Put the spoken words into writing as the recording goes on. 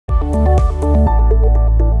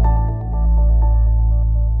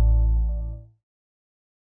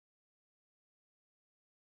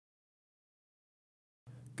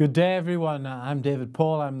Good day, everyone. I'm David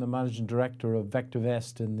Paul. I'm the Managing Director of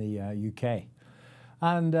VectorVest in the UK.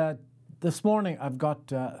 And this morning I've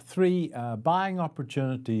got three buying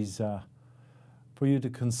opportunities for you to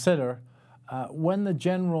consider when the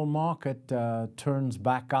general market turns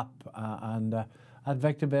back up. At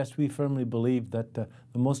VectorVest we firmly believe that the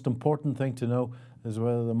most important thing to know is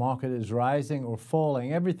whether the market is rising or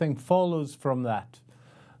falling. Everything follows from that.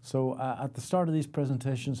 So at the start of these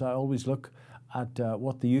presentations I always look at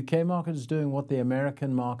what the UK market is doing, what the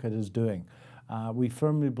American market is doing. We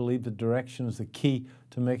firmly believe that direction is the key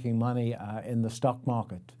to making money in the stock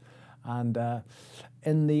market. And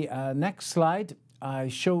in the next slide, I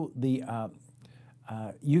show the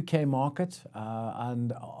UK market.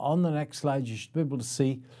 And on the next slide, you should be able to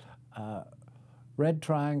see red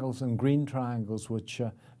triangles and green triangles, which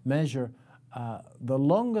measure the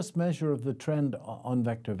longest measure of the trend on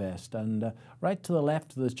VectorVest. And right to the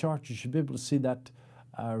left of the chart, you should be able to see that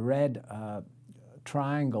red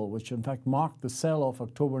triangle, which in fact marked the sell-off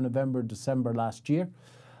October, November, December last year.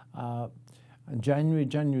 And January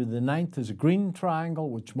the 9th is a green triangle,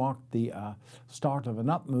 which marked the start of an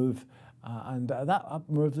up move. And that up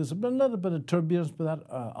move, there's been a little bit of turbulence, but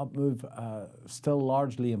that up move still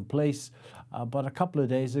largely in place. But a couple of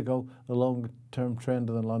days ago, the long-term trend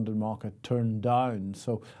of the London market turned down.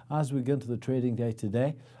 So as we get into the trading day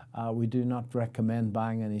today, we do not recommend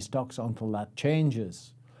buying any stocks until that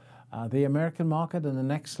changes. The American market in the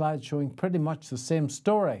next slide showing pretty much the same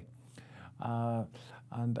story.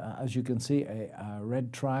 And as you can see, a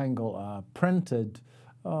red triangle printed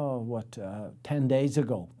 10 days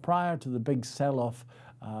ago, prior to the big sell-off,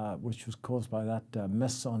 which was caused by that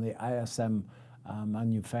miss on the ISM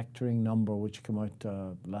manufacturing number, which came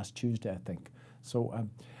out last Tuesday, I think. So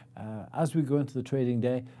as we go into the trading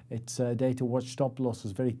day, it's a day to watch stop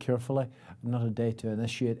losses very carefully, not a day to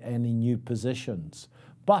initiate any new positions.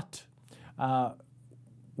 But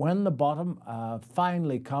when the bottom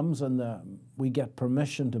finally comes and we get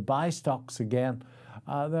permission to buy stocks again,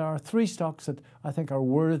 there are three stocks that I think are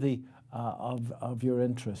worthy of your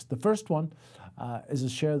interest. The first one is a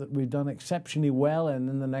share that we've done exceptionally well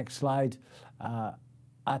in the next slide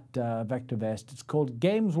at VectorVest. It's called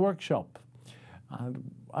Games Workshop.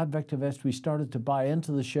 And at VectorVest we started to buy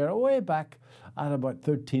into the share way back at about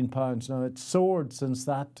 £13. Now it's soared since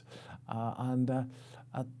that,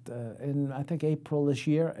 in I think April this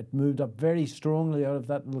year it moved up very strongly out of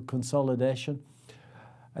that little consolidation.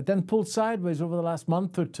 It then pulled sideways over the last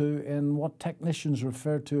month or two in what technicians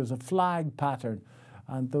refer to as a flag pattern.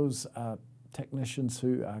 And those technicians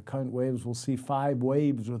who count waves will see 5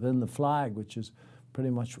 waves within the flag, which is pretty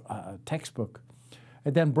much a textbook.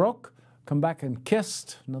 It then broke, come back and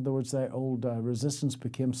kissed. In other words, the old resistance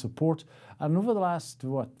became support. And over the last,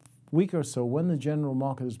 week or so, when the general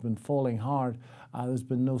market has been falling hard, there's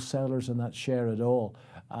been no sellers in that share at all.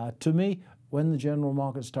 To me, when the general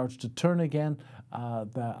market starts to turn again,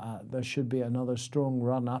 there should be another strong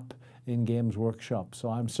run up in Games Workshop. So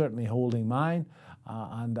I'm certainly holding mine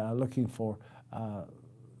and looking for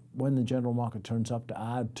when the general market turns up to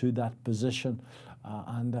add to that position.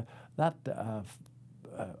 That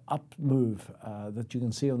up move that you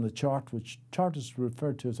can see on the chart, which chart is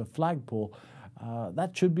referred to as a flagpole,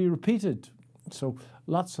 that should be repeated. So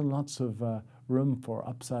lots and lots of room for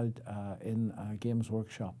upside in Games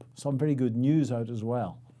Workshop. Some very good news out as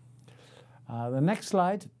well. The next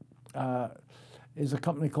slide is a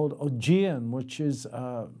company called Aegean, which is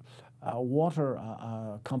a water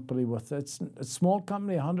company with it's a small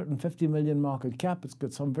company, 150 million market cap. It's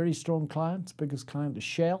got some very strong clients. Biggest client is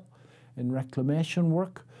Shell in reclamation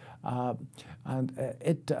work, and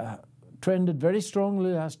it trended very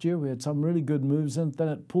strongly last year. We had some really good moves in. Then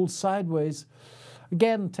it pulled sideways.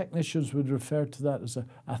 Again, technicians would refer to that as a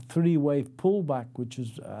 3-wave pullback, which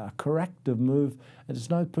is a corrective move. And it's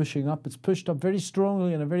now pushing up. It's pushed up very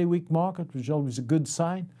strongly in a very weak market, which is always a good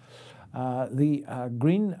sign. The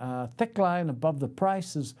green thick line above the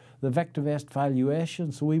price is the VectorVest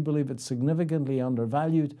valuation. So we believe it's significantly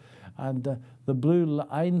undervalued. And the blue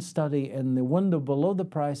line study in the window below the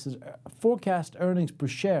price is forecast earnings per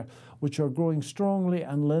share, which are growing strongly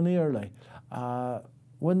and linearly.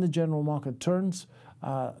 When the general market turns,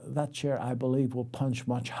 that share, I believe, will punch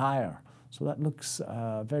much higher. So that looks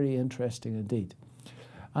very interesting indeed.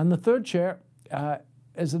 And the third share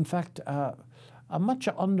is, in fact, a much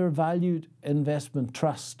undervalued investment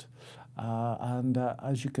trust.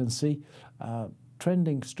 As you can see,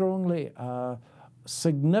 trending strongly,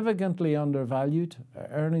 significantly undervalued,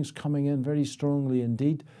 earnings coming in very strongly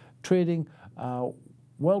indeed, trading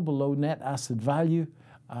well below net asset value,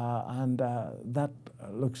 and that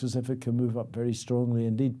looks as if it can move up very strongly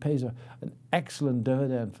indeed. Pays an excellent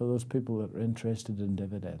dividend for those people that are interested in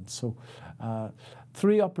dividends. So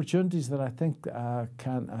three opportunities that I think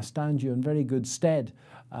can stand you in very good stead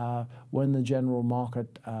when the general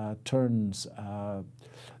market turns.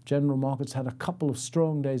 General markets had a couple of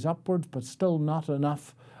strong days upwards, but still not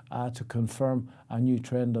enough to confirm a new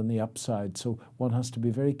trend on the upside. So one has to be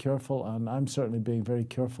very careful, and I'm certainly being very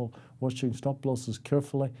careful, watching stop losses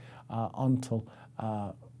carefully until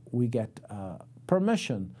we get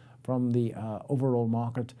permission from the overall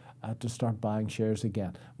market to start buying shares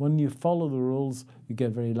again. When you follow the rules, you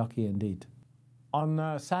get very lucky indeed.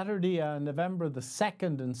 On Saturday, November the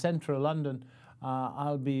 2nd in central London,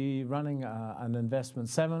 I'll be running an investment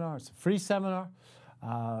seminar. It's a free seminar.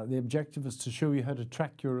 The objective is to show you how to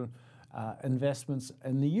track your investments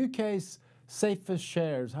in the UK's safest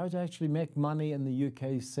shares, how to actually make money in the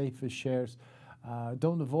UK's safest shares.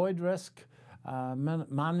 Don't avoid risk,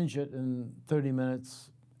 manage it in 30 minutes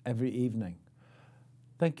every evening.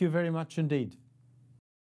 Thank you very much indeed.